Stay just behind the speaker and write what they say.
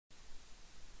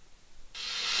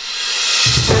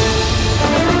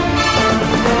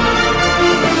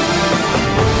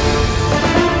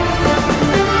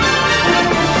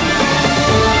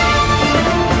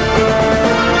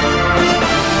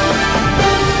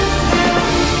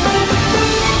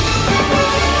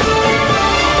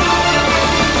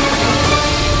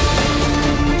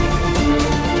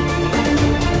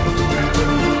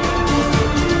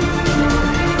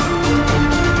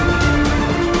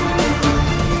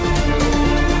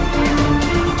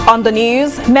On the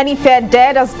news, many fare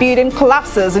dead as building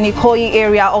collapses in Ikoyi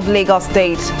area of Lagos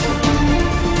State.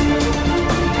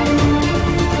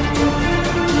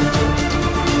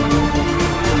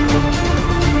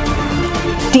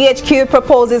 DHQ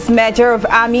proposes merger of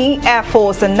Army, Air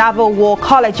Force and Naval War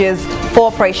Colleges for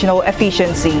operational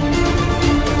efficiency.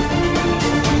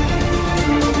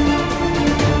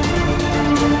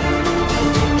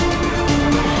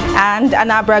 And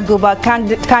Anambra Guba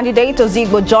candidate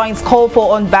Ozigbo joins call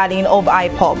for unbanning of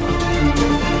IPOB.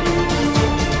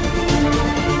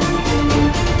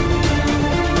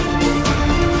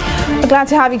 Glad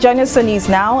to have you join us on News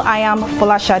Now. I am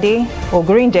Folashade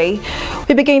Ogurinde.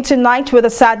 We begin tonight with the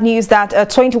sad news that a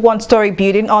 21-story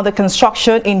building under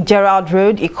construction in Gerald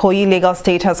Road, Ikoyi, Lagos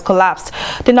State has collapsed.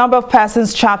 The number of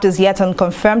persons trapped is yet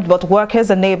unconfirmed, but workers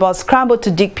and neighbors scrambled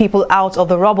to dig people out of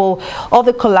the rubble of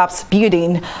the collapsed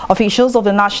building. Officials of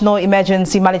the National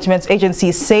Emergency Management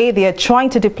Agency say they are trying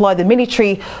to deploy the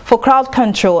military for crowd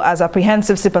control as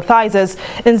apprehensive sympathizers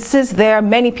insist there are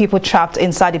many people trapped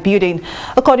inside the building.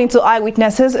 According to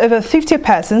eyewitnesses, over 50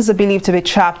 persons are believed to be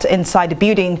trapped inside the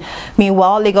building. Meanwhile,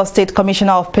 Lagos State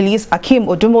Commissioner of Police Akim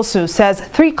Odumosu says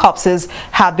 3 corpses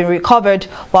have been recovered,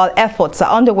 while efforts are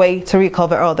underway to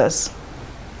recover others.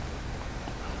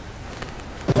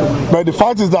 But the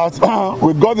fact is that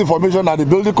we got information that the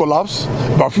building collapsed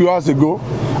about a few hours ago,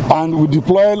 and we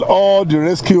deployed all the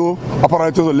rescue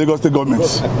apparatus of Lagos State government.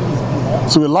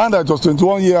 So we learned that it was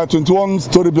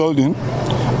 21-story building,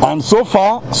 and so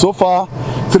far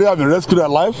 3 have been rescued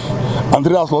alive and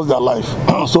 3 have lost their life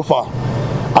so far.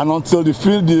 And until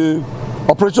the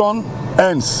operation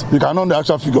ends, we cannot know the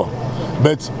actual figure.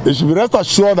 But it should be rest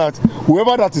assured that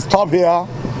whoever that is trapped here,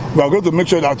 we are going to make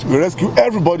sure that we rescue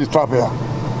everybody trapped here.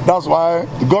 That's why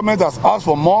the government has asked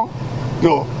for more,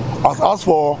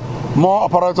 more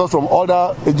apparatus from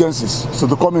other agencies, so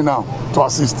to come in now to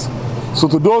assist. So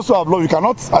to those who have lost, we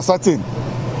cannot ascertain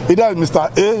either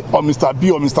Mr. A or Mr.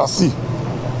 B or Mr. C.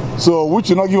 So which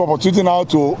will not give opportunity now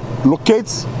to locate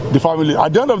the family.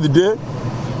 At the end of the day,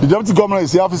 the deputy governor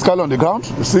is here physically on the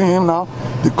ground. You see him now.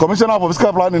 The commissioner for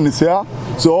fiscal planning is here.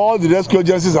 So all the rescue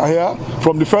agencies are here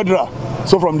from the federal,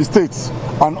 so from the states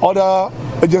and other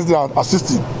agencies that are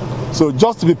assisting. So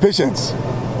just to be patient.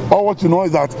 All what you know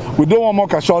is that we don't want more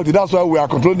casualty. That's why we are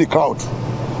controlling the crowd,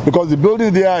 because the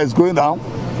building there is going down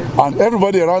and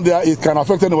everybody around there, it can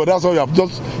affect anybody. That's why we are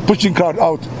just pushing crowd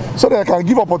out so that I can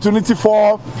give opportunity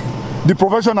for the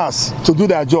professionals to do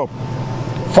their job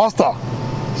faster,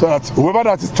 so that whoever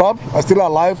that is trapped and still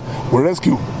alive will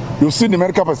rescue. You'll see the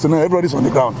medical personnel, everybody's on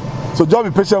the ground. So just be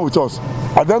patient with us.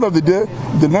 At the end of the day,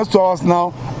 the next 2 hours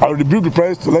now, I will debrief the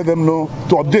press to let them know,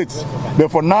 to update. But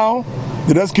for now,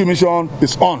 the rescue mission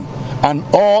is on and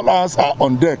all hands are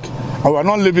on deck. And we are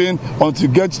not leaving until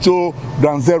we get to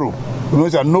ground zero. You know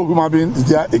that no human being is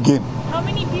there again. How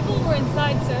many people were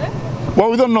inside, sir? Well,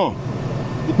 we don't know.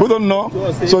 We don't know.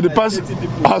 So the person,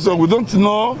 so we don't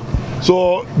know.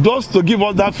 So those to give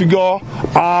us that figure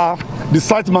are the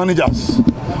site managers.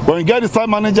 When we get the site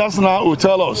managers now, will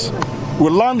tell us. We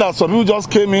learned that some people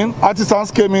just came in, artisans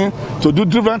came in to do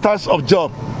different types of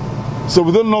job. So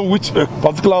we don't know which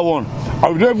particular one.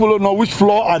 And we don't even know which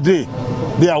floor are they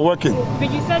are working.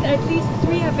 But you said at least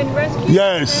 3 have been rescued?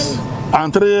 Yes,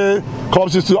 and 3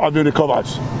 corpses still have been recovered.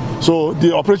 So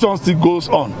the operation still goes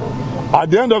on. At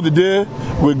the end of the day,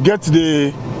 we get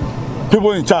the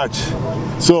people in charge.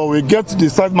 So we get the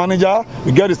site manager,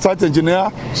 we get the site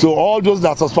engineer, so all those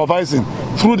that are supervising,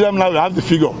 through them now we have the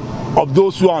figure of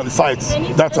those who are on the site. Any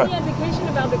indication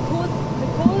about the cause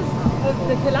of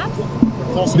the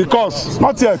collapse? The cause?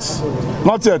 Not yet.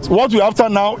 Not yet. What we're after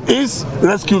now is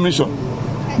rescue mission.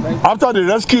 After the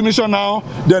rescue mission now,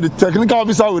 then the technical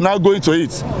officer will now go into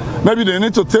it. Maybe they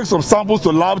need to take some samples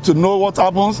to lab to know what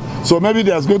happens. So maybe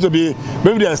there's going to be,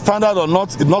 maybe there's standard or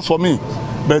not, it's not for me.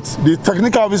 But the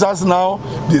technical officers now,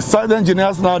 the site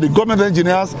engineers now, the government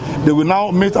engineers, they will now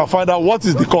meet and find out what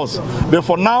is the cause. But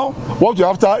for now, what we're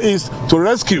after is to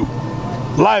rescue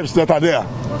lives that are there.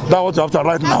 That's what we're after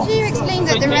right now. How do you explain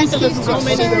that the rescue took so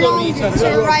long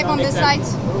to arrive on the site?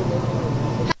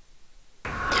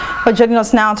 But joining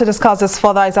us now to discuss this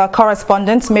further is our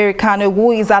correspondent, Mary Kano,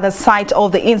 who is at the site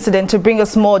of the incident to bring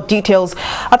us more details.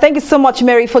 Thank you so much,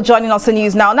 Mary, for joining us on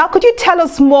News Now. Now, could you tell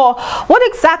us more? What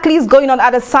exactly is going on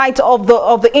at the site of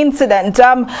the incident?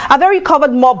 Are there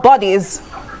recovered more bodies?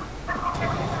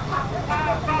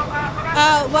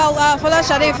 Fola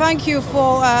Shade, thank you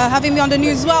for having me on the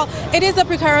news. Well, it is a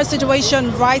precarious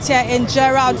situation right here in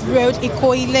Gerald Road,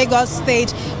 Ikoyi, Lagos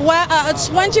State, where a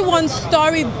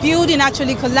 21-story building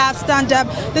actually collapsed, and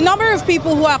the number of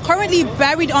people who are currently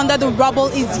buried under the rubble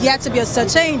is yet to be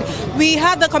ascertained. We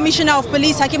had the Commissioner of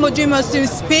Police, Hakeem Odumos, to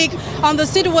speak on the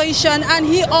situation, and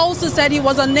he also said he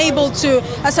was unable to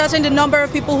ascertain the number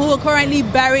of people who are currently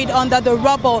buried under the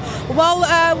rubble. Well,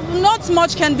 not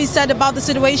much can be said about the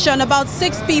situation. About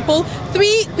 6 people,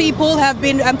 3 people have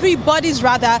been, 3 bodies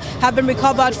rather, have been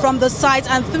recovered from the site,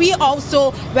 and 3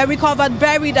 also were recovered,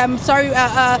 buried, rescued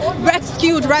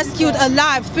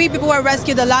alive. 3 people were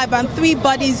rescued alive, and 3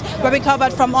 bodies were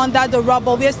recovered from under the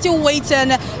rubble. We are still waiting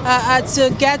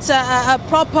to get a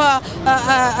proper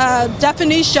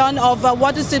definition of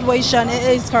what the situation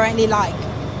is currently like.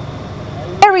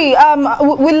 We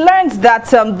learned that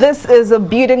this is a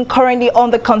building currently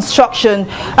under construction.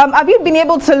 Have you been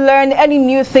able to learn any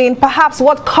new thing, perhaps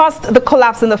what caused the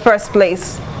collapse in the first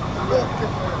place?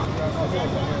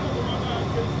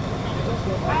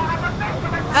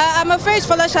 I'm afraid,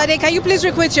 Fola Shade, can you please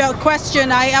repeat your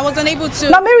question? I was unable to...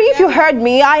 Now, Mary, if you heard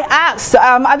me, I asked,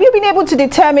 have you been able to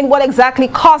determine what exactly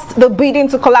caused the building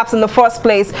to collapse in the first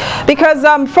place? Because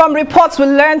from reports, we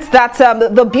learned that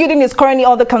the building is currently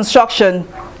under construction.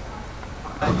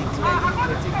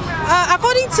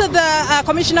 According to the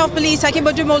Commissioner of Police, Hakeem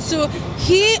Odumos,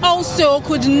 he also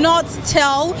could not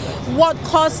tell what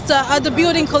caused the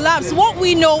building collapse. What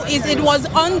we know is it was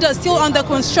still under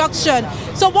construction.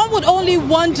 So one would only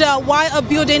wonder why a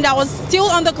building that was still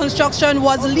under construction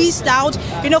was leased out,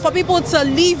 for people to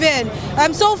live in.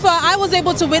 So far, I was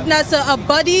able to witness a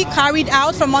body carried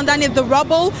out from underneath the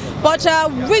rubble, but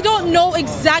we don't know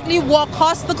exactly what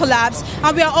caused the collapse,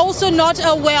 and we are also not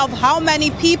aware of how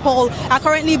many people are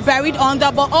currently buried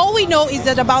under. But all we know is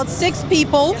that about 6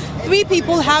 people, 3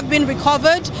 people have been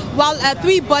recovered, while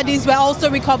 3 bodies were also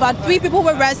recovered. 3 people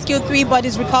were rescued, 3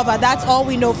 bodies recovered. That's all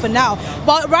we know for now.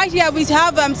 But right here we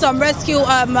have some rescue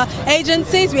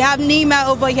agencies. We have NEMA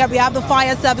over here. We have the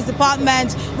Fire Service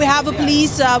Department. We have the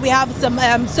police. We have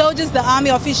some soldiers, the army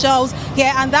officials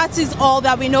here, and that is all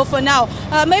that we know for now.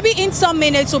 Maybe in some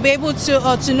minutes we'll be able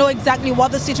to know exactly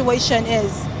what the situation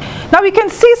is. Now, we can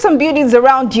see some buildings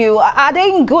around you. Are they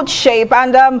in good shape?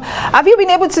 And have you been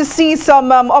able to see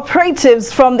some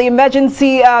operatives from the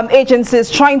emergency agencies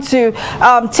trying to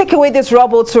take away this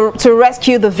rubble to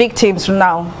rescue the victims from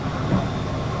now?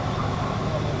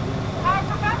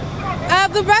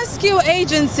 The rescue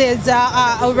agencies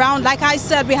are around. Like I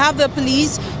said, we have the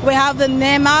police, we have the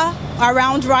NEMA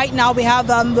around right now. We have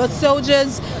the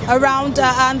soldiers around,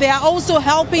 and they are also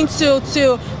helping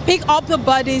to pick up the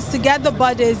bodies, to get the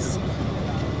bodies.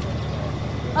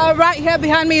 Right here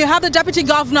behind me, you have the Deputy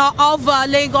Governor of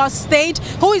Lagos State,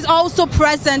 who is also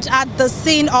present at the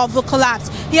scene of the collapse.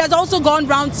 He has also gone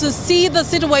round to see the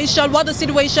situation, what the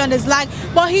situation is like,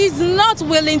 but he's not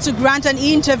willing to grant an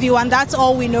interview, and that's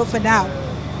all we know for now.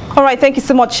 All right, thank you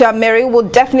so much, Mary. We'll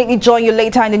definitely join you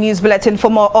later in the news bulletin for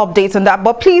more updates on that,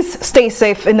 but please stay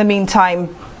safe in the meantime.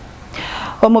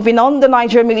 Well, moving on, the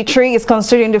Nigerian military is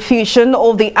considering the fusion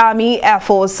of the Army, Air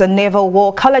Force and Naval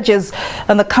War Colleges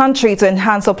in the country to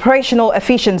enhance operational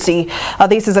efficiency.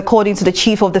 This is according to the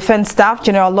Chief of Defense Staff,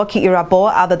 General Lucky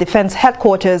Irabo, at the Defense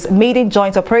Headquarters Maiden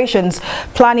Joint Operations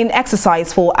Planning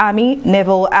Exercise for Army,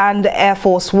 Naval and Air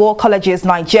Force War Colleges,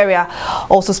 Nigeria.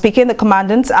 Also speaking, the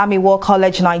Commandant, Army War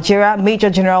College, Nigeria, Major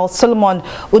General Solomon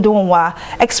Udonwa,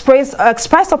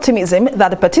 expressed optimism that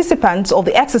the participants of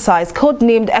the exercise,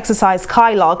 codenamed Exercise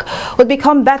Skylark, would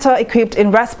become better equipped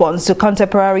in response to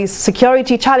contemporary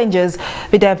security challenges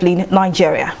bedeviling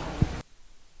Nigeria.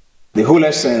 The whole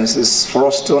essence is for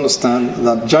us to understand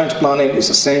that joint planning is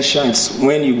essential. It's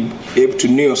when you're able to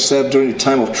know yourself during the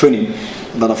time of training,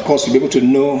 that of course you'll be able to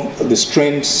know the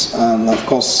strengths and of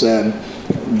course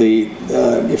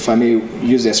if I may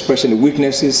use the expression, the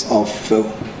weaknesses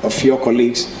of your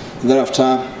colleagues.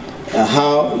 Thereafter,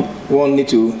 how one need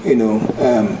to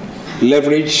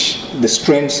leverage the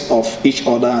strengths of each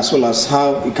other, as well as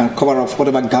how you can cover up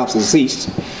whatever gaps exist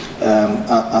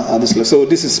at this level. So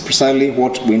this is precisely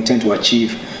what we intend to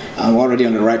achieve, and we're already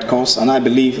on the right course. And I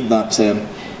believe that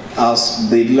as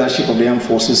the leadership of the armed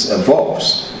forces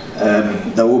evolves,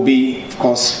 there will be, of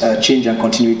course, change and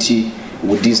continuity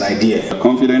with this idea. I'm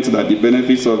confident that the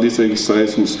benefits of this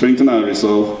exercise will strengthen our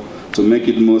resolve to make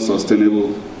it more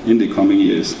sustainable in the coming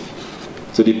years.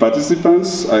 So the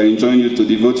participants, I enjoin you to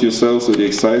devote yourselves to the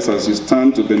exercise as you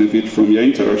stand to benefit from your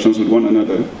interactions with one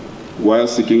another, while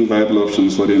seeking viable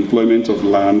options for the employment of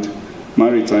land,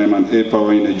 maritime and air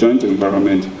power in a joint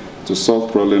environment to solve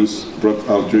problems brought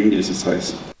out during the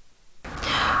exercise.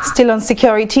 Still on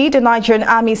security, the Nigerian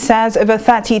Army says over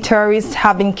 30 terrorists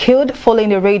have been killed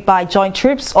following a raid by joint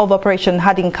troops of Operation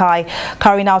Hadinkai,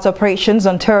 carrying out operations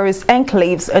on terrorist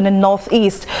enclaves in the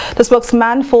northeast. The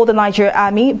spokesman for the Nigerian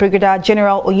Army, Brigadier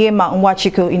General Oyema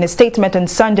Nwachiku, in a statement on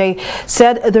Sunday,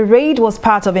 said the raid was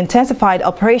part of intensified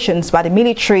operations by the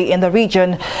military in the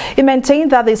region. He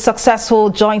maintained that the successful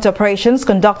joint operations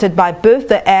conducted by both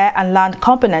the air and land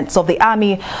components of the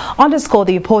Army underscore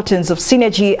the importance of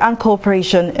synergy and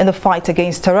cooperation in the fight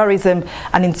against terrorism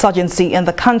and insurgency in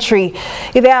the country.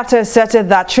 He thereafter asserted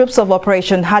that troops of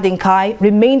Operation Hadinkai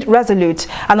remained resolute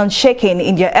and unshaken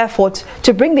in their effort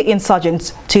to bring the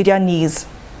insurgents to their knees.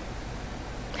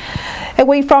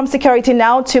 Away from security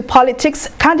now to politics,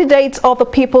 candidate of the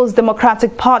People's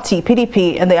Democratic Party,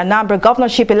 PDP, in the Anambra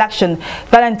governorship election,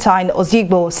 Valentine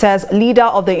Ozigbo, says leader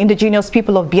of the indigenous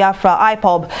people of Biafra,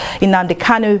 IPOB, Nnamdi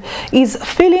Kanu, is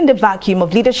filling the vacuum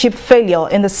of leadership failure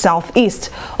in the southeast.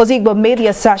 Ozigbo made the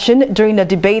assertion during a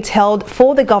debate held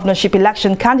for the governorship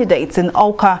election candidates in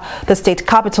Awka, the state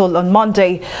capital, on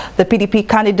Monday. The PDP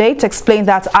candidate explained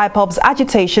that IPOB's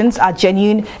agitations are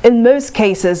genuine in most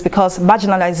cases because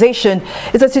marginalization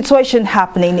is a situation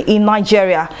happening in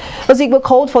Nigeria. Ozigbo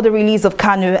called for the release of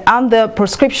Kanu and the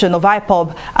proscription of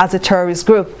IPOB as a terrorist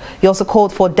group. He also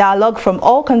called for dialogue from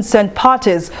all concerned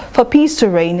parties for peace to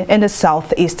reign in the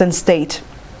southeastern state.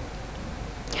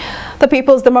 The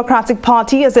People's Democratic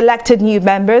Party has elected new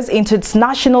members into its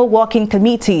National Working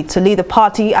Committee to lead the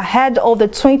party ahead of the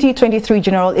 2023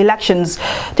 general elections.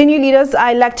 The new leaders are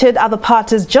elected at the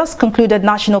party's just concluded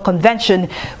National Convention,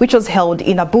 which was held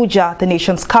in Abuja, the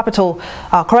nation's capital.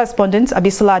 Our correspondent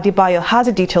Abisola Adebayo has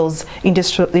the details in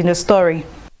the story.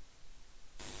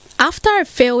 After a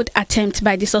failed attempt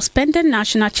by the suspended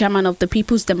national chairman of the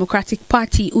People's Democratic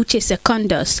Party, Uche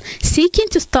Secondus, seeking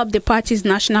to stop the party's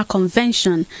national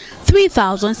convention,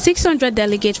 3,600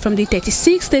 delegates from the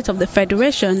 36 states of the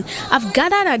Federation have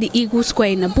gathered at the Eagle Square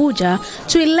in Abuja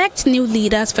to elect new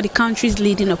leaders for the country's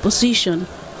leading opposition.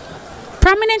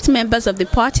 Prominent members of the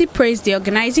party praised the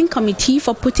organizing committee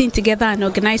for putting together an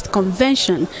organized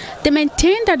convention. They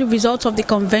maintained that the results of the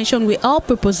convention will help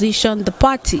reposition the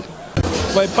party.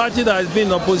 For a party that has been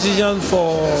in opposition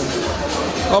for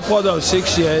upward of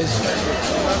 6 years,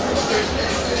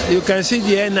 you can see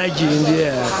the energy in the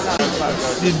air,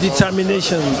 the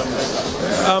determination.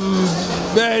 I'm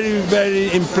very,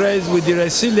 very impressed with the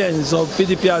resilience of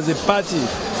PDP as a party.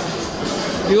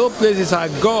 The whole place is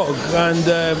agog,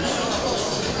 and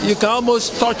you can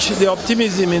almost touch the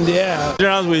optimism in the air.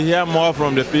 Nigerians will hear more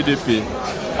from the PDP,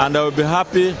 and they will be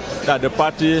happy that the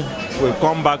party will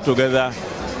come back together,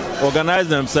 organize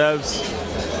themselves,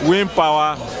 win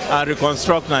power, and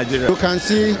reconstruct Nigeria. You can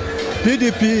see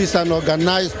PDP is an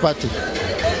organized party.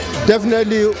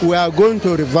 Definitely, we are going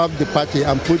to revive the party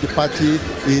and put the party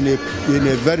in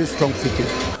a very strong footing.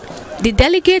 The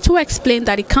delegate, who explained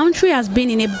that the country has been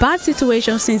in a bad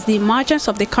situation since the emergence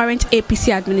of the current APC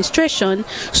administration,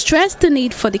 stressed the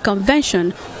need for the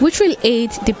convention, which will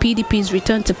aid the PDP's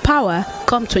return to power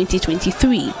come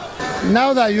 2023.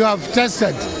 Now that you have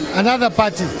tested another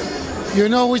party, you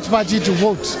know which party to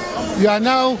vote. You are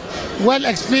now well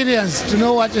experienced to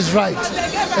know what is right,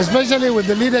 especially with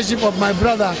the leadership of my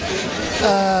brother,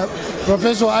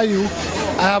 Professor Ayu.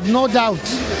 I have no doubt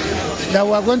that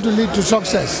we are going to lead to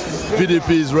success.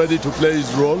 PDP is ready to play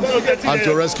its role and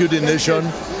to rescue the nation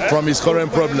from its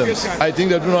current problems. I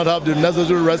think they do not have the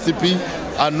necessary recipe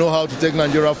and know how to take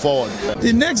Nigeria forward.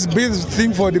 The next big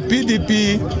thing for the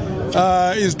PDP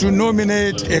is to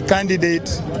nominate a candidate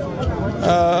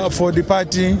for the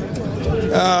party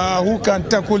who can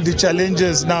tackle the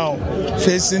challenges now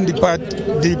facing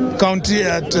the country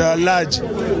at large,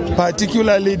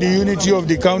 particularly the unity of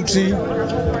the country,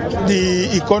 the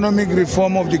economic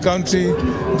reform of the country,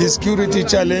 the security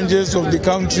challenges of the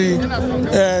country,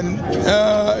 and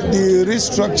the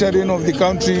restructuring of the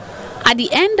country. At the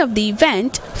end of the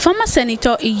event, former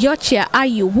Senator Iyorchia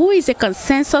Ayu, who is a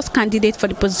consensus candidate for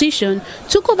the position,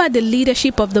 took over the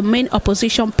leadership of the main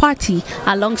opposition party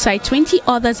alongside 20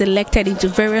 others elected into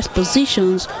various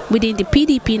positions within the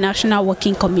PDP National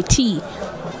Working Committee.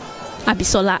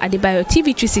 Abisola Adebayo,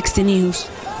 TV360 News.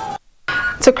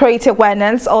 To create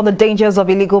awareness on the dangers of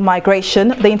illegal migration,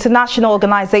 the International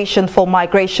Organization for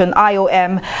Migration,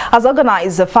 IOM, has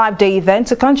organized a 5-day event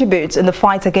to contribute in the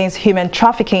fight against human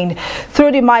trafficking.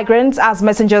 Through the Migrants as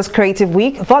Messengers Creative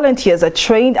Week, volunteers are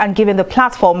trained and given the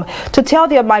platform to tell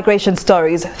their migration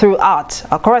stories through art.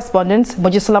 Our correspondent,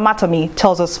 Mojisola Matomi,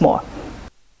 tells us more.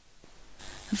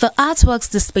 The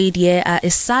artworks displayed here are a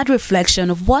sad reflection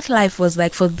of what life was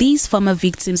like for these former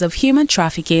victims of human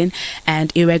trafficking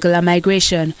and irregular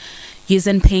migration.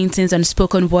 Using paintings and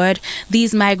spoken word,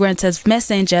 these migrants as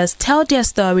messengers tell their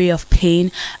story of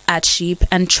pain, hardship,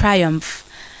 and triumph.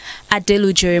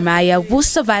 Adelu Jeremiah, who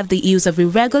survived the ills of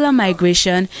irregular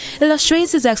migration,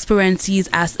 illustrates his experiences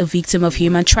as a victim of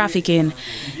human trafficking.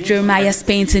 Jeremiah's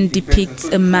painting depicts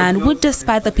a man who,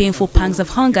 despite the painful pangs of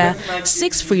hunger,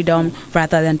 seeks freedom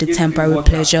rather than the temporary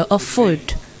pleasure of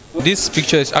food. This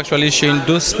picture is actually showing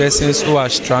those persons who are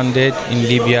stranded in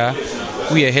Libya,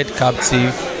 who were held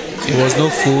captive. There was no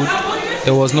food,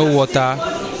 there was no water.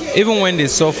 Even when they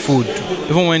saw food,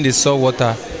 even when they saw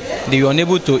water, they were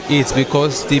unable to eat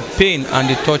because the pain and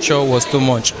the torture was too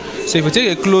much. So if you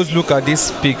take a close look at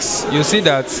these pics, you see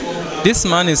that this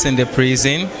man is in the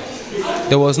prison.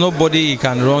 There was nobody he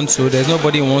can run to, there's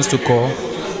nobody he wants to call.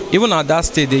 Even at that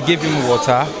stage, they gave him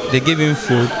water, they gave him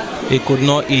food, he could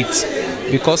not eat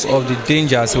because of the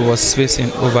dangers he was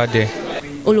facing over there.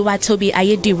 Oluwatobi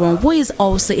Ayediron, who is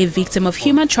also a victim of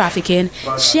human trafficking,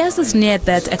 shares his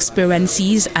near-death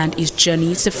experiences and his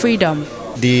journey to freedom.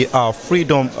 The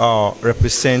freedom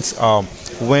represents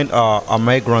when a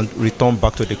migrant returns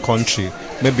back to the country,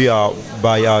 maybe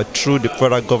through the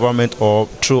federal government or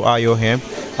through IOM,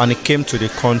 and he came to the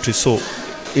country. So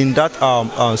in that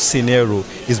scenario,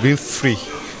 he's being free.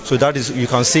 So that is, you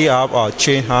can see our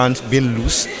chain hands being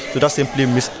loose. So that simply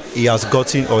means he has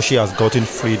gotten or she has gotten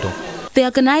freedom. The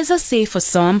organizers say for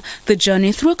some, the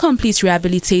journey through complete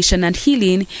rehabilitation and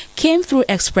healing came through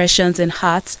expressions in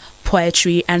art,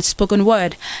 poetry, and spoken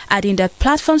word, adding that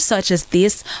platforms such as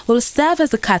this will serve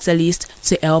as a catalyst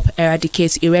to help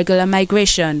eradicate irregular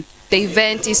migration. The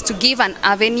event is to give an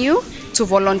avenue to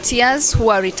volunteers who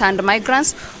are returned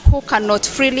migrants who cannot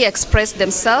freely express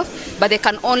themselves, but they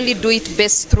can only do it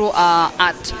best through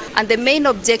art. And the main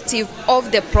objective of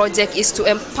the project is to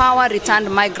empower returned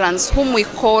migrants, whom we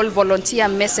call volunteer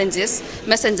messengers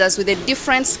with a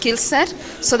different skill set,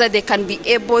 so that they can be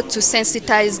able to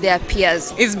sensitize their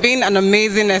peers. It's been an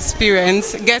amazing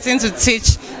experience getting to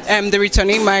teach the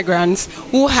returning migrants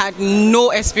who had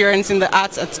no experience in the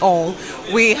arts at all.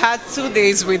 We had 2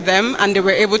 days with them and they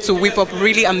were able to whip up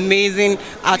really amazing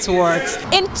artworks.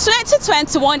 In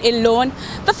 2021 alone,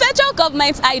 the federal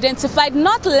government identified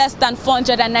not less than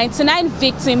 499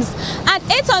 victims and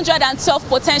 812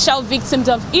 potential victims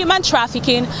of human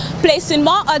trafficking, placing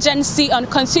more urgency on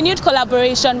continued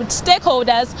collaboration with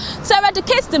stakeholders to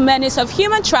eradicate the menace of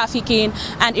human trafficking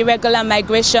and irregular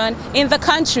migration in the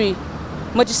country.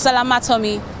 Mojisala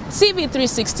Matomi,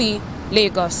 TV360,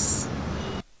 Lagos.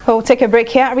 We'll take a break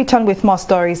here and return with more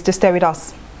stories. Just stay with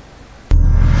us.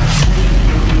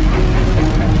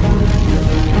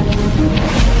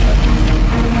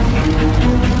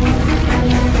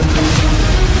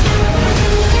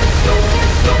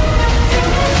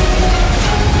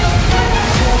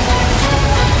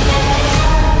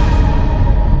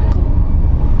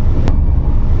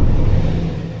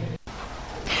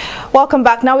 Welcome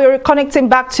back. Now we're connecting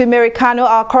back to Mary Kano,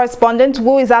 our correspondent,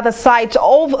 who is at the site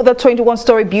of the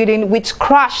 21-story building which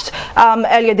crashed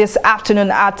earlier this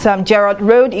afternoon at Gerald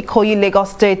Road, Ikoyi,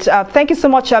 Lagos State. Thank you so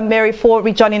much, Mary, for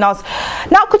rejoining us.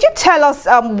 Now, could you tell us,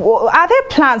 are there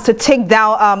plans to take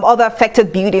down other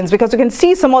affected buildings? Because you can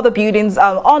see some other buildings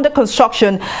under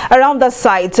construction around the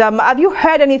site. Have you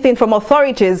heard anything from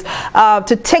authorities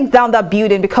to take down that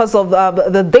building because of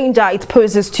the danger it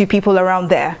poses to people around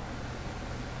there?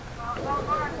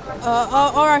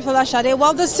 All right, Folashade.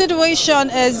 Well, the situation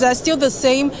is still the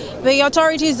same. The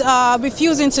authorities are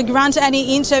refusing to grant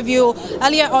any interview.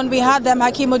 Earlier on, we had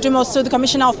Hakeem Odumosu, the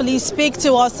Commissioner of Police, speak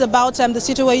to us about the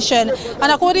situation.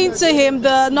 And according to him,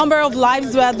 the number of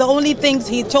lives were the only things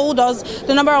he told us,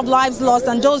 the number of lives lost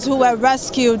and those who were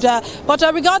rescued. But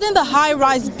regarding the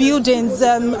high-rise buildings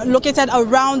located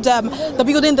around the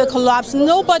building that collapsed,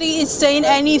 nobody is saying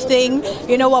anything,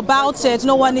 about it.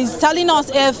 No one is telling us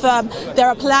if there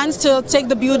are plans to take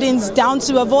the buildings down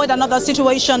to avoid another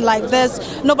situation like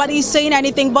this. Nobody is saying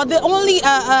anything, but the only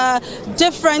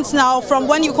difference now from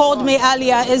when you called me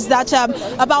earlier is that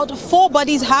about 4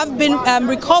 bodies have been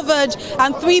recovered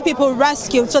and 3 people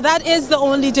rescued. So that is the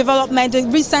only development, the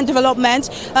recent development.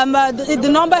 The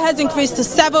number has increased to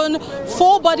 7,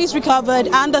 4 bodies recovered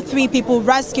and the 3 people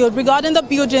rescued. Regarding the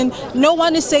building, no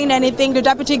one is saying anything. The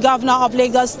Deputy Governor of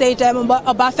Lagos State,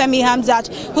 Obafemi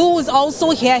Hamzat, who is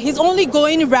also here, he's only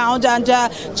going around and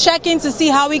checking to see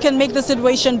how we can make the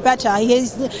situation better. He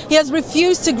has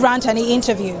refused to grant any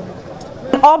interview.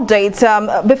 Update.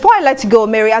 Before I let you go,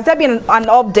 Mary, has there been an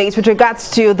update with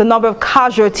regards to the number of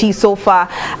casualties so far?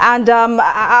 And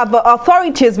have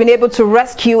authorities been able to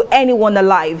rescue anyone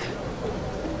alive?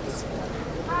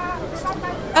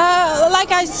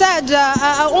 Like I said,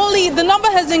 only the number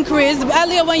has increased.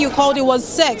 Earlier when you called it was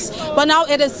 6, but now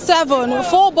it is 7.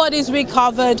 4 bodies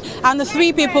recovered and the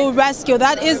 3 people rescued.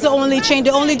 That is the only change,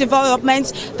 the only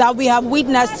development that we have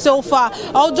witnessed so far.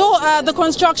 Although the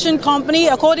construction company,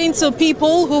 according to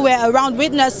people who were around,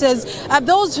 witnesses,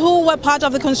 those who were part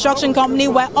of the construction company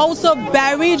were also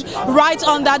buried right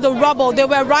under the rubble. They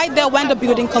were right there when the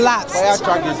building collapsed. Fire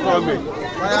truck is coming.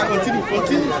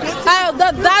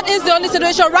 That is the only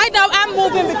situation. Right now I'm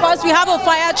moving because we have a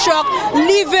fire truck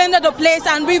leaving the place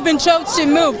and we've been told to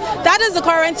move. That is the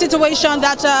current situation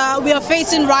that we are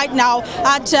facing right now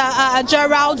at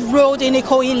Gerald Road in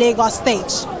Ikoyi, Lagos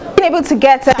State. Able to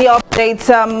get any updates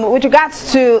with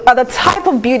regards to the type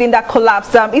of building that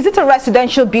collapsed? Is it a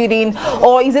residential building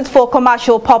or is it for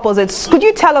commercial purposes? Could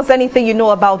you tell us anything you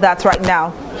know about that right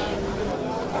now?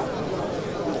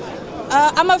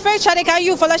 I'm afraid, Shade, can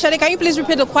you please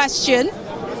repeat the question?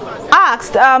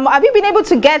 Asked, have you been able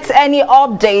to get any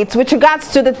updates with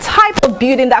regards to the type of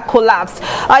building that collapsed?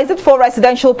 Is it for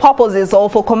residential purposes or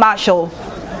for commercial?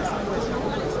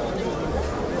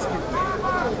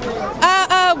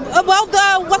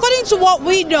 According to what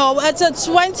we know, it's a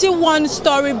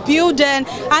 21-story building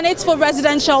and it's for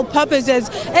residential purposes.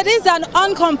 It is an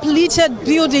uncompleted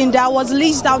building that was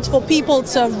leased out for people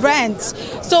to rent.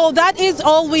 So that is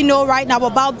all we know right now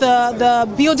about the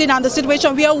building and the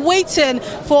situation. We are waiting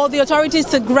for the authorities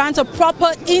to grant a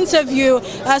proper interview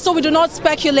so we do not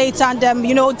speculate and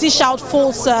dish out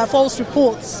false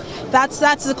reports. That's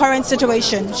the current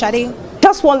situation, Shadi.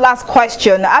 Just one last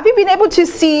question. Have you been able to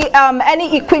see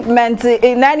any equipment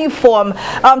in any form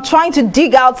trying to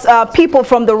dig out people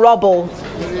from the rubble?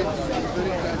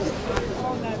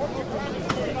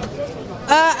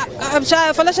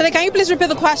 Folashade, can you please repeat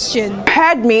the question?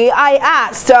 Heard me. I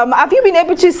asked, have you been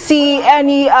able to see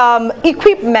any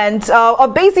equipment or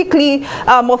basically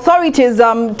authorities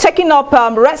taking up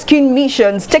rescue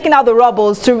missions, taking out the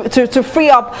rubble to free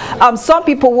up some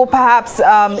people who perhaps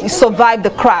survived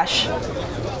the crash?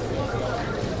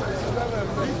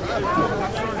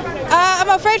 I'm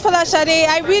afraid, Folashade,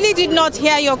 I really did not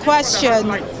hear your question.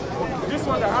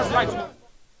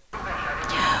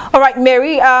 All right,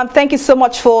 Mary, thank you so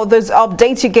much for those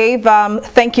updates you gave.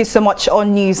 Thank you so much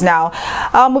on News Now.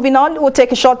 Moving on, we'll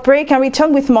take a short break and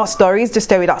return with more stories. Just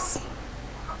stay with us.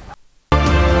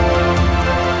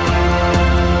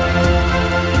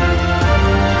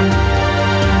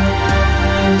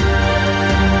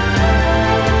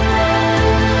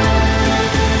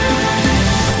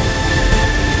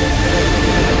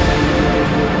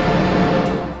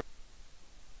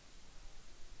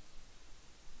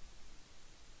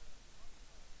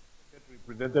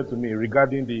 Presented to me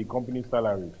regarding the company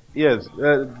salary. Yes,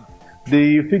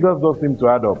 the figures don't seem to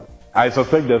add up. I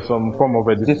suspect there's some form of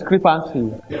a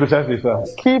discrepancy. Precisely, sir.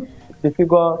 Keep the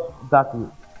figure that way.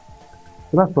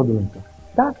 That's fraudulent, sir.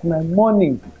 That's my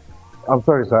money. I'm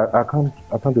sorry, sir. I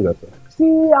can't do that, sir.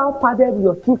 See how padded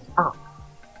your sheets are.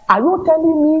 Are you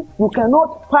telling me you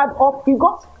cannot pad up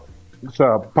figures?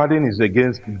 Sir, padding is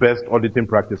against best auditing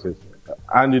practices,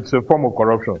 and it's a form of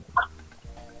corruption.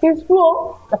 It's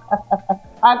true.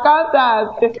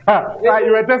 Accountant.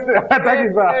 You were testing. Thank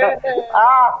you, sir.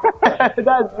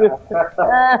 That's it.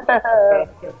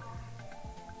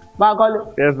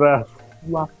 Bagole. Yes, sir.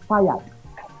 You are fired.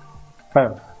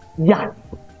 Fine. Yeah.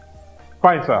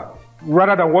 Fine, sir.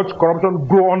 Rather than watch corruption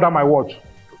grow under my watch.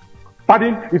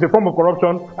 Padding is a form of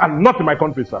corruption and not in my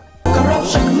country, sir.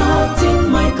 Corruption not in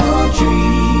my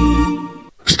country.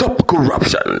 Stop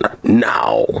corruption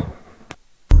now.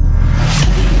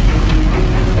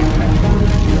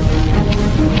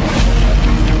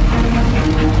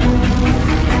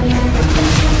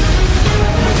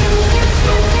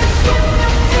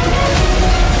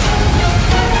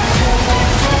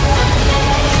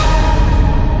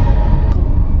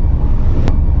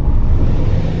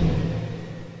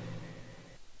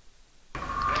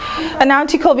 And now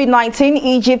to COVID-19,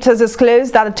 Egypt has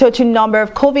disclosed that the total number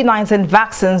of COVID-19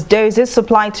 vaccines doses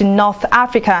supplied to North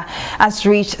Africa has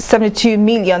reached 72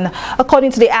 million. According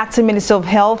to the acting Minister of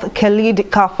Health, Khalid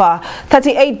Kafar,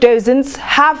 38 doses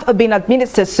have been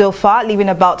administered so far, leaving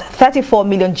about 34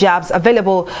 million jabs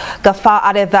available. Kafar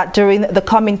added that during the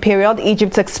coming period,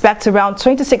 Egypt expects around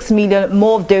 26 million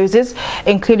more doses,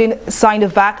 including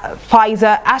Sinovac,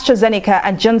 Pfizer, AstraZeneca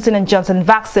and Johnson & Johnson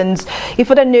vaccines. He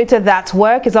further noted that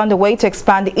work is underway to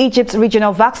expand Egypt's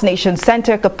regional vaccination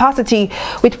center capacity,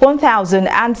 with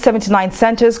 1,079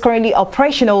 centers currently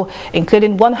operational,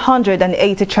 including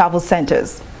 180 travel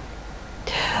centers.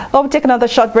 We'll take another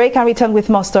short break and return with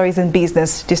more stories in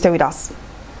business. Do stay with us.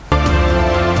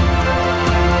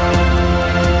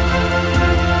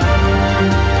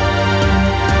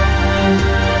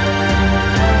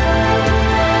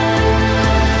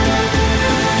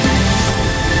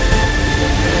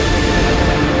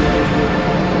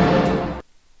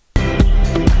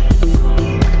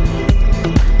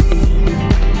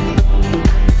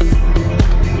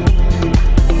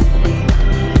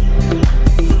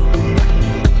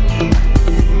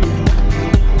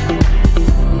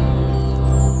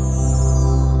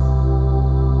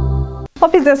 For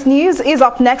business news is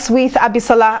up next with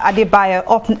Abisola Adebayo.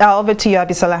 Over to you,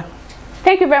 Abisola.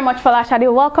 Thank you very much,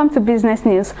 Falashade. Welcome to Business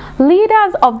News.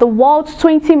 Leaders of the world's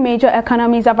 20 major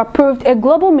economies have approved a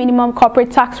global minimum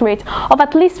corporate tax rate of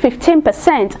at least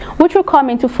 15%, which will come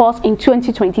into force in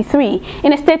 2023.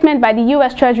 In a statement by the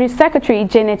U.S. Treasury Secretary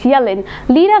Janet Yellen,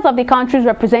 leaders of the countries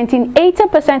representing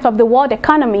 80% of the world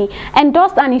economy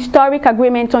endorsed an historic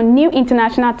agreement on new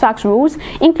international tax rules,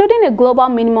 including a global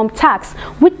minimum tax,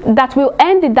 that will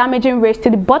end the damaging race to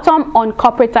the bottom on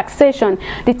corporate taxation.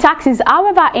 The tax is,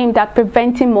 however, aimed at preventing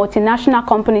multinational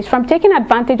companies from taking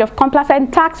advantage of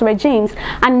complacent tax regimes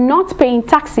and not paying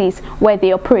taxes where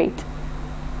they operate.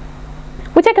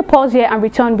 We take a pause here and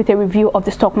return with a review of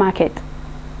the stock market.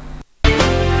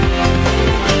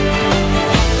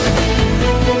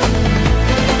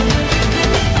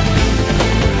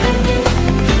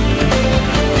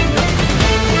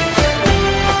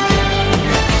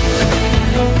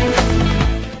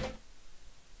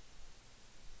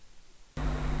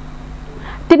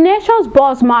 The nation's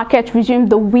bonds market resumed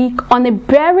the week on a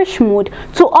bearish mood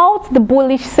to halt the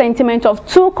bullish sentiment of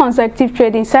two consecutive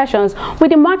trading sessions,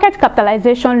 with the market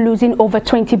capitalization losing over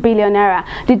 20 billion naira.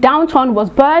 The downturn was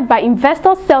spurred by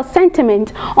investor sell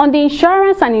sentiment on the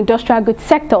insurance and industrial goods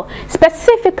sector.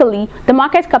 Specifically, the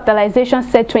market capitalization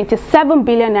set 27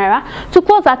 billion naira to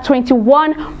close at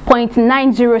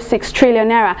 21.906 trillion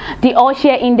naira. The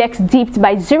all-share index dipped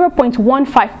by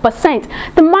 0.15%.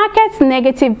 The market's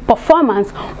negative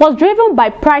performance was driven by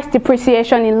price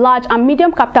depreciation in large and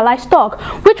medium capitalized stock,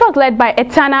 which was led by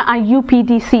Etana and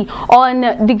UPDC. On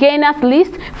the gainers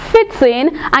list,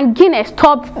 Fitzin and Guinness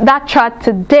topped that chart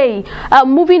today.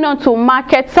 Moving on to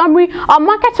market summary, our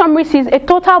market summary sees a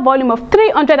total volume of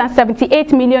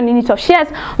 378 million units of shares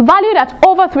valued at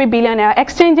over 3 billion naira,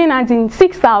 exchanging and in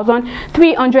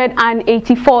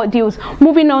 6,384 deals.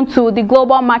 Moving on to the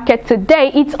global market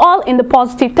today, it's all in the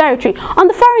positive territory. On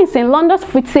the foreign scene, London's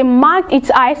FTSE marked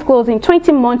its highest close in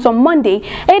 20 months on Monday,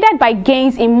 aided by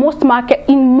gains in most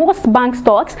bank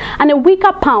stocks and a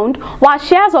weaker pound, while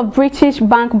shares of British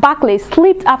bank Barclays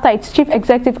slipped after its chief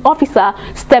executive officer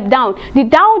stepped down. The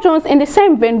Dow Jones, in the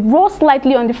same vein, rose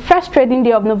slightly on the first trading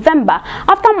day of November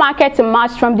after markets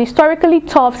emerged from the historically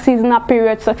tough seasonal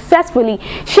period successfully.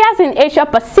 Shares in Asia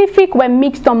Pacific were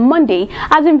mixed on Monday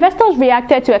as investors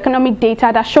reacted to economic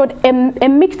data that showed a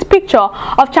mixed picture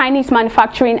of Chinese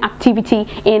manufacturing activity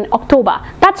in October.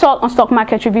 That's all on Stock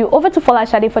Market Review. Over to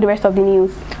Falashade for the rest of the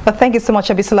news. Well, thank you so much,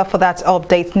 Abisola, for that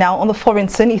update. Now, on the foreign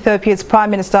scene, Ethiopia's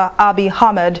Prime Minister Abiy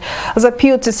Ahmed has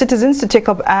appealed to citizens to take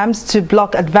up arms to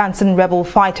block advancing rebel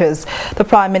fighters. The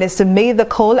Prime Minister made the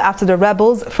call after the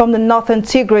rebels from the northern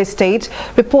Tigray state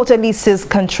reportedly seized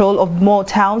control of more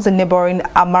towns in neighboring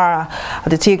Amara.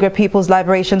 The Tigray People's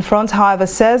Liberation Front, however,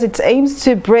 says it aims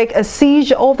to break a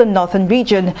siege of the northern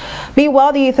region.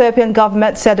 Meanwhile, the Ethiopian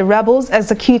government said the rebels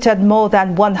executed more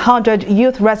than 100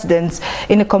 youth residents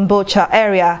in the Kombocha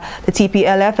area. The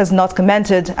TPLF has not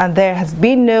commented, and there has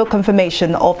been no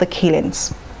confirmation of the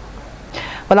killings.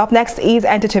 Well, up next is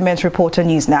Entertainment Reporter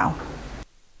News Now.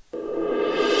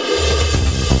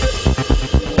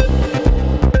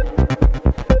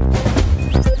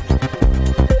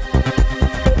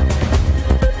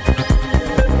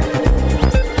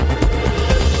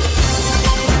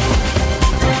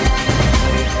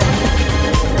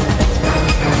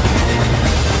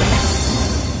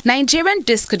 Nigerian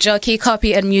disc jockey,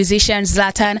 Cuppy, and musician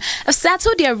Zlatan have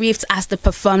settled their rifts as they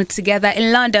performed together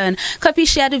in London. Cuppy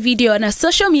shared a video on her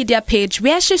social media page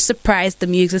where she surprised the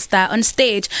music star on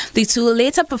stage. The two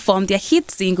later performed their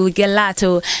hit single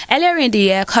Gelato. Earlier in the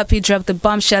year, Cuppy dropped the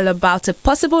bombshell about a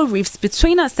possible rift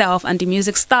between herself and the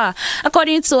music star.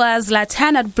 According to her,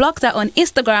 Zlatan had blocked her on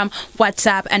Instagram,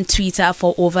 WhatsApp, and Twitter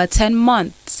for over 10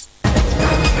 months.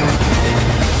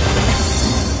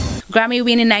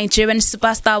 Grammy-winning Nigerian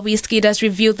superstar Wizkid has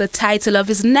revealed the title of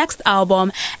his next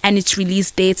album and its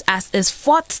release date as his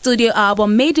fourth studio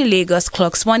album, Made in Lagos,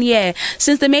 clocks 1 year.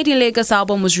 Since the Made in Lagos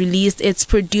album was released, it's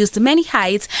produced many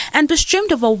heights and been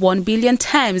streamed over 1 billion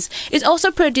times. It also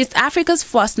produced Africa's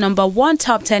first #1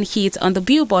 top 10 hit on the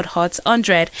Billboard Hot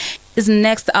 100. His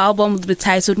next album will be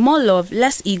titled More Love,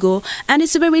 Less Ego, and it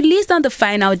will be released on the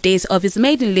final days of his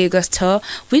Made in Lagos tour,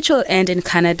 which will end in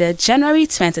Canada January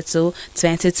 22,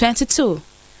 2022.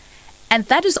 And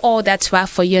that is all that we have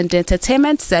for you in the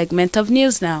entertainment segment of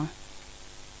News Now.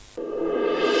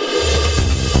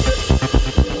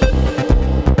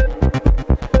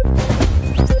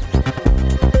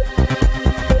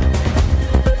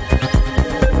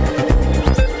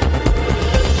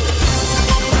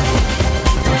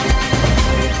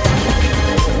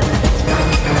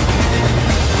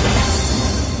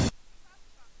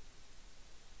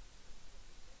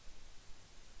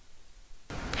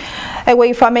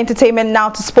 Away from entertainment now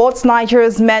to sports,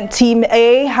 Nigeria's men Team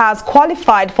A has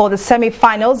qualified for the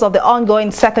semi-finals of the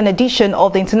ongoing second edition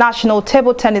of the International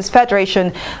Table Tennis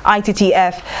Federation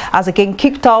 (ITTF) as the game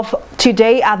kicked off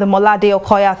today at the Molade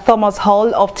Okoya Thomas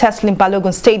Hall of Teslim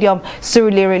Balogun Stadium,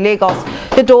 Surulere, Lagos.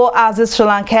 Dodo Aziz Sri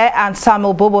Lanka and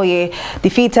Samuel Boboye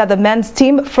defeated the men's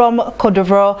team from Cote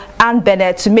d'Ivoire and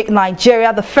Benin to make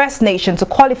Nigeria the first nation to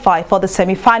qualify for the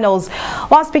semi-finals.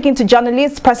 While speaking to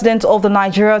journalists, President of the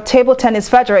Nigeria Table Tennis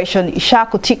Federation,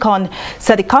 Ishaku Tikon,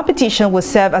 said the competition will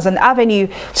serve as an avenue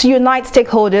to unite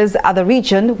stakeholders at the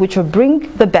region, which will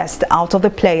bring the best out of the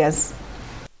players.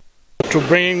 To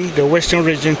bring the Western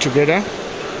region together,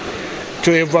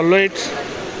 to evaluate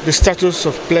the status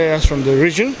of players from the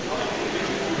region,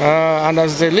 and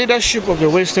as the leadership of the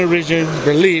Western region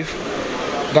believe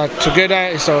that together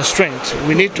is our strength,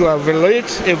 we need to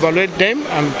evaluate them,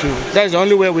 and that's the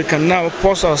only way we can now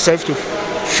force ourselves to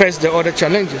face the other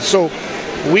challenges. So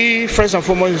we first and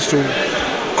foremost is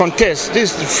to contest.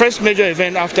 This is the first major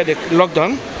event after the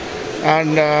lockdown,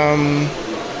 and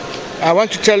I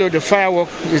want to tell you the firework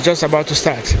is just about to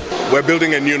start. We're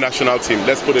building a new national team,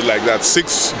 let's put it like that.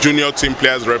 6 junior team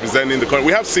players representing the country.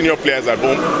 We have senior players at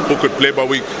home who could play, but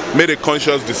we made a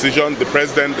conscious decision, the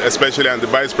president especially and the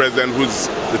vice president, who's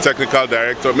the technical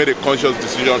director, made a conscious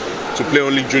decision to play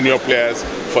only junior players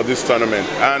for this tournament.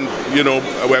 And, you know,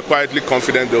 we're quietly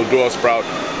confident they'll do us proud.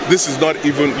 This is not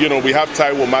even, you know, we have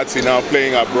Taiwo Mati now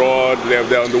playing abroad,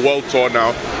 they're on the world tour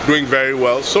now, doing very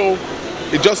well. So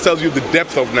it just tells you the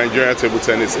depth of Nigerian table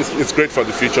tennis. It's great for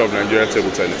the future of Nigerian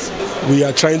table tennis. We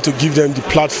are trying to give them the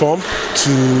platform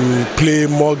to play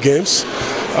more games.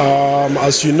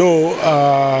 As you know,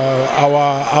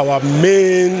 our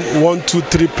main 1, 2,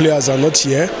 3 players are not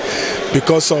here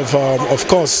because of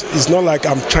course, it's not like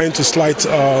I'm trying to slight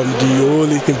the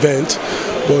whole event.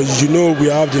 But you know, we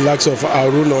have the likes of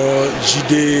Aruna,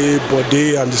 Jide,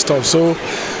 Bode and the stuff. So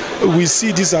we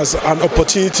see this as an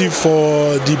opportunity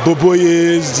for the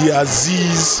Boboyes, the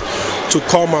Aziz to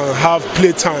come and have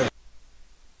playtime.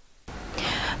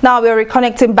 Now we're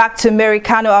reconnecting back to Mary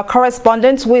Kano, our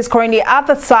correspondent, who is currently at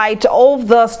the site of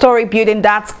the story building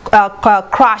that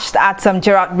crashed at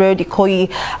Gerard Road,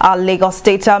 Ikoyi, Lagos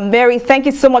State. Mary, thank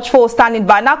you so much for standing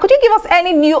by. Now, could you give us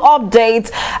any new updates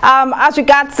as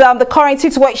regards the current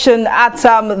situation at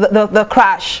the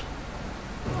crash?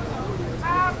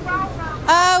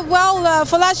 Well,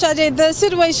 Folashade, the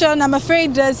situation, I'm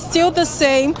afraid, is still the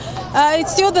same.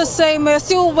 It's still the same. We're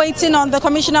still waiting on the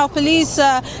Commissioner of Police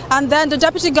and then the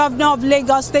Deputy Governor of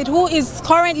Lagos State, who is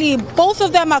currently, both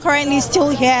of them are currently still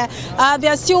here.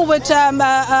 They're still with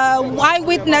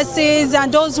eyewitnesses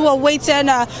and those who are waiting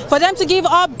for them to give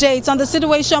updates on the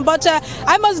situation. But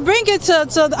I must bring it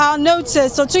to our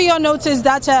notice, or to your notice,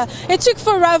 that it took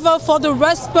forever for the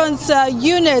response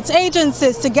units,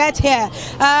 agencies to get here.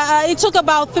 It took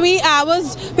about 3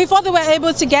 hours before they were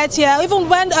able to get here. Even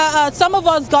when some of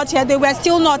us got here, they were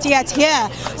still not yet here.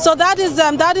 So that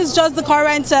is just the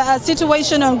current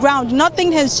situation on ground.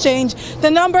 Nothing has changed.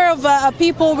 The number of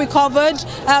people recovered,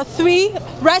 3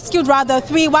 rescued, rather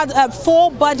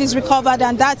 4 bodies recovered,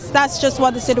 and that's just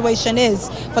what the situation is.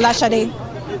 Folashade.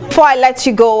 Before I let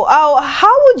you go,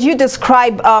 how would you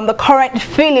describe the current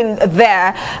feeling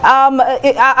there?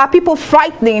 Are people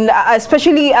frightening,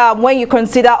 especially when you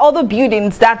consider other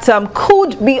buildings that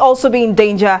could also be in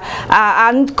danger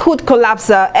and could collapse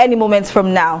any moment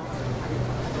from now?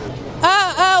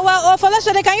 Well,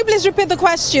 Folashade, can you please repeat the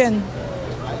question?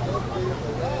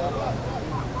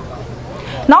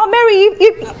 Now, Mary,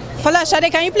 Folashade,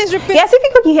 can you please repeat? Yes, if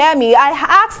you could hear me. I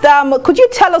asked, could you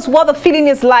tell us what the feeling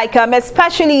is like,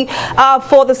 especially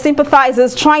for the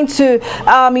sympathizers trying to,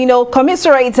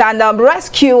 commiserate and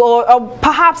rescue or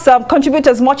perhaps contribute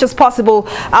as much as possible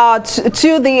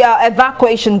to the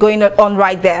evacuation going on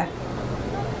right there?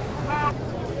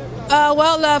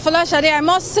 Folashade, I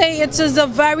must say it is a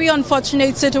very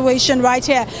unfortunate situation right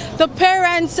here. The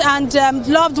parents and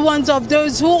loved ones of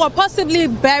those who are possibly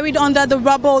buried under the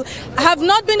rubble have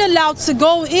not been allowed to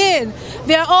go in.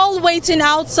 They're all waiting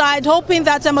outside, hoping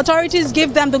that authorities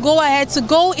give them the go-ahead to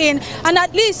go in and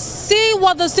at least see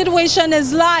what the situation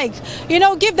is like. You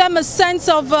know, give them a sense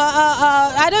of,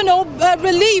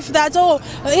 relief that,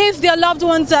 if their loved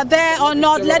ones are there or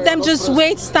not, let them just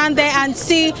wait, stand there and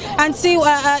see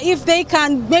if they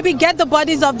can maybe get the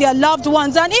bodies of their loved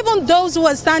ones. And even those who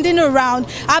are standing around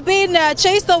are being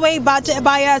chased away by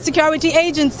security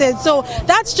agencies. So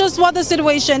that's just what the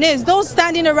situation is. Those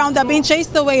standing around are being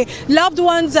chased away. Loved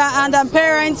ones and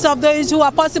parents of those who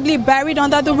are possibly buried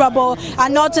under the rubble are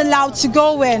not allowed to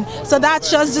go in. So that's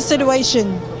just the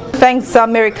situation. Thanks,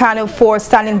 Americano, for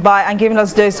standing by and giving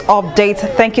us this update.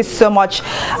 Thank you so much.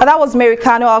 That was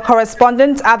Americano, our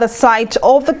correspondent, at the site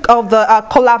of the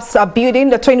collapsed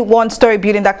building, the 21-story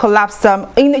building that collapsed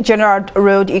in Gerald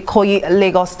Road, Ikoyi,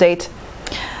 Lagos State.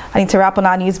 I need to wrap on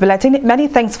our news bulletin. Many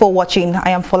thanks for watching.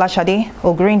 I am Fola Shade.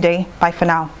 Green Day. Bye for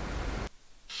now.